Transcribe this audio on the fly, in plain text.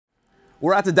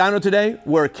We're at the dyno today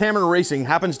where Cameron Racing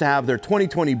happens to have their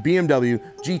 2020 BMW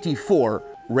GT4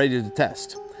 ready to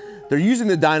test. They're using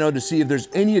the dyno to see if there's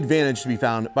any advantage to be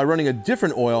found by running a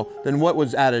different oil than what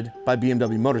was added by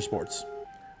BMW Motorsports.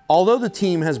 Although the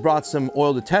team has brought some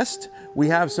oil to test, we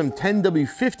have some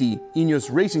 10W50 ENEOS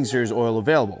Racing Series oil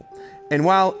available. And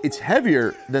while it's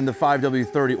heavier than the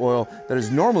 5W30 oil that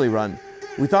is normally run,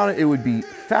 we thought it would be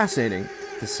fascinating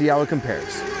to see how it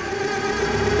compares.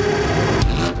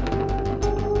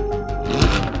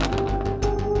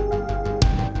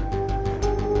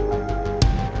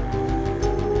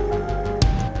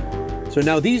 So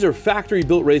now these are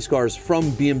factory-built race cars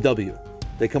from BMW.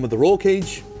 They come with a roll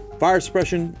cage, fire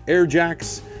suppression, air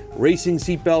jacks, racing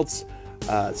seat belts,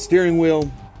 steering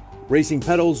wheel, racing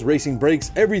pedals, racing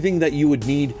brakes, everything that you would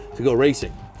need to go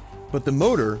racing. But the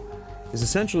motor is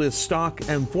essentially a stock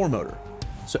M4 motor.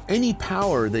 So any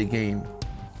power they gain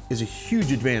is a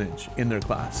huge advantage in their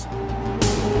class.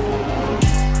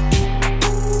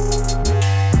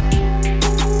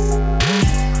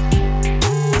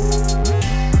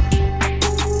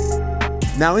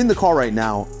 Now in the car right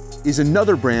now is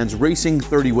another brand's Racing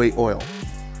 30 weight oil.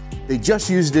 They just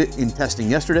used it in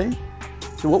testing yesterday.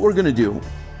 So what we're gonna do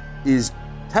is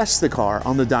test the car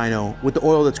on the dyno with the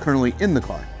oil that's currently in the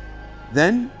car.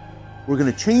 Then we're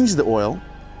gonna change the oil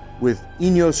with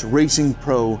ENEOS Racing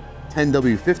Pro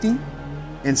 10W50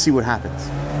 and see what happens.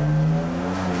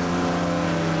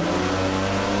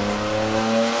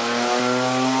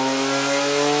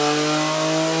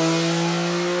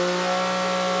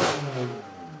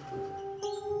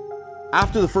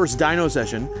 After the first dyno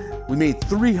session, we made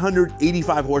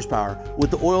 385 horsepower with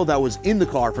the oil that was in the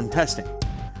car from testing.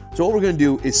 So what we're gonna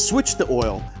do is switch the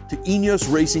oil to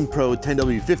ENEOS Racing Pro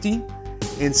 10W50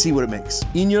 and see what it makes.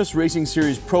 ENEOS Racing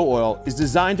Series Pro oil is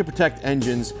designed to protect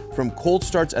engines from cold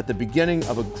starts at the beginning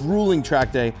of a grueling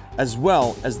track day, as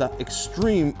well as the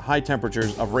extreme high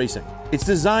temperatures of racing. It's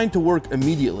designed to work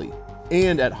immediately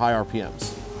and at high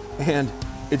RPMs. And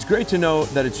it's great to know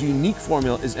that its unique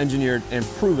formula is engineered and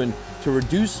proven to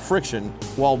reduce friction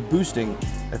while boosting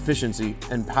efficiency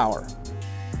and power.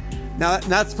 Now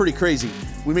that's pretty crazy.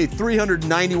 We made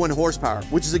 391 horsepower,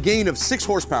 which is a gain of 6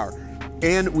 horsepower.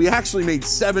 And we actually made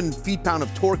 7 feet-pound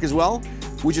of torque as well,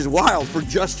 which is wild for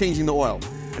just changing the oil.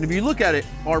 And if you look at it,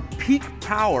 our peak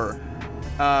power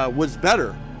was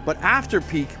better, but after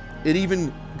peak, it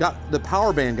even got, the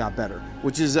power band got better,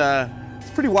 which is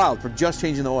it's pretty wild for just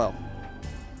changing the oil.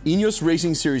 ENEOS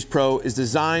Racing Series Pro is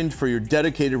designed for your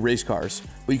dedicated race cars,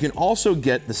 but you can also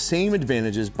get the same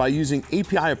advantages by using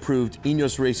API-approved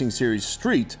ENEOS Racing Series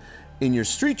Street in your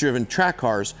street-driven track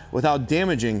cars without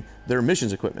damaging their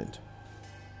emissions equipment.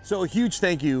 So a huge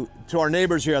thank you to our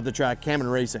neighbors here at the track,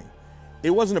 Cameron Racing. It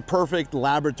wasn't a perfect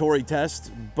laboratory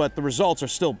test, but the results are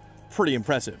still pretty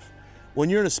impressive.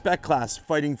 When you're in a spec class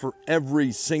fighting for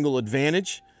every single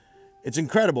advantage, it's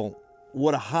incredible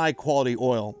what a high-quality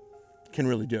oil can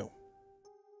really do.